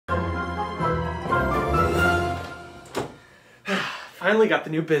finally got the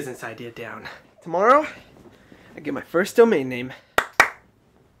new business idea down. Tomorrow, I get my first domain name.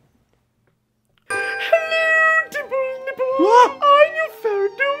 Hello, Dibble Nibble. What? I'm your fair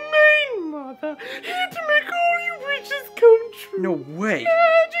domain mother, here to make all your wishes come true. No way.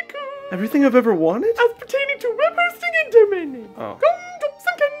 Magical. Everything I've ever wanted? As pertaining to web hosting and domain names. Oh. Gum-drops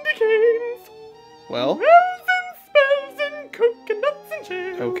and candy canes. Well? Bells and spells and coconuts and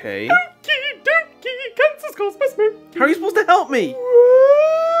shells. Okay. Okie dokie, cancer's caused by smoke. How are you supposed to help me? Whoa.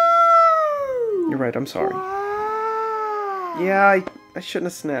 You're right, I'm sorry. Wow. Yeah, I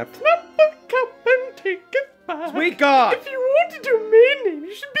shouldn't have snapped. Snap a cup and take it back. Sweet God! If you want a domain name,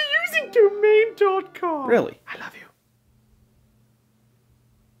 you should be using domain.com. Really? I love you.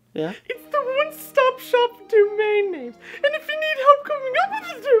 Yeah? It's the one-stop shop for domain names. And if you need help coming up with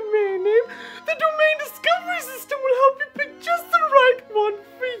a domain name, the domain discovery system will help you pick just the right one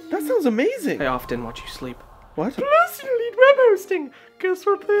for you. That sounds amazing. I often watch you sleep. What? Plus, you need web hosting. Guess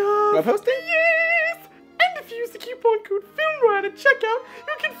what they have? Web hosting? Yes! And if you use the coupon code FILMRIOT at checkout,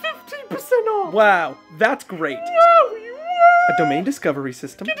 you get 15% off. Wow, that's great. Wow, you A domain discovery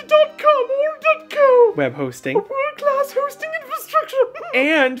system. Get a .com or .co. Web hosting. A world-class hosting infrastructure.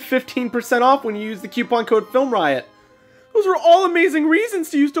 And 15% off when you use the coupon code FILMRIOT. Those are all amazing reasons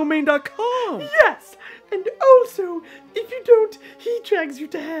to use domain.com. Yes, and also, if you don't, he drags you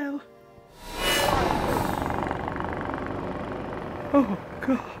to hell. Oh,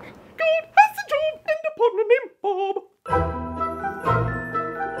 God.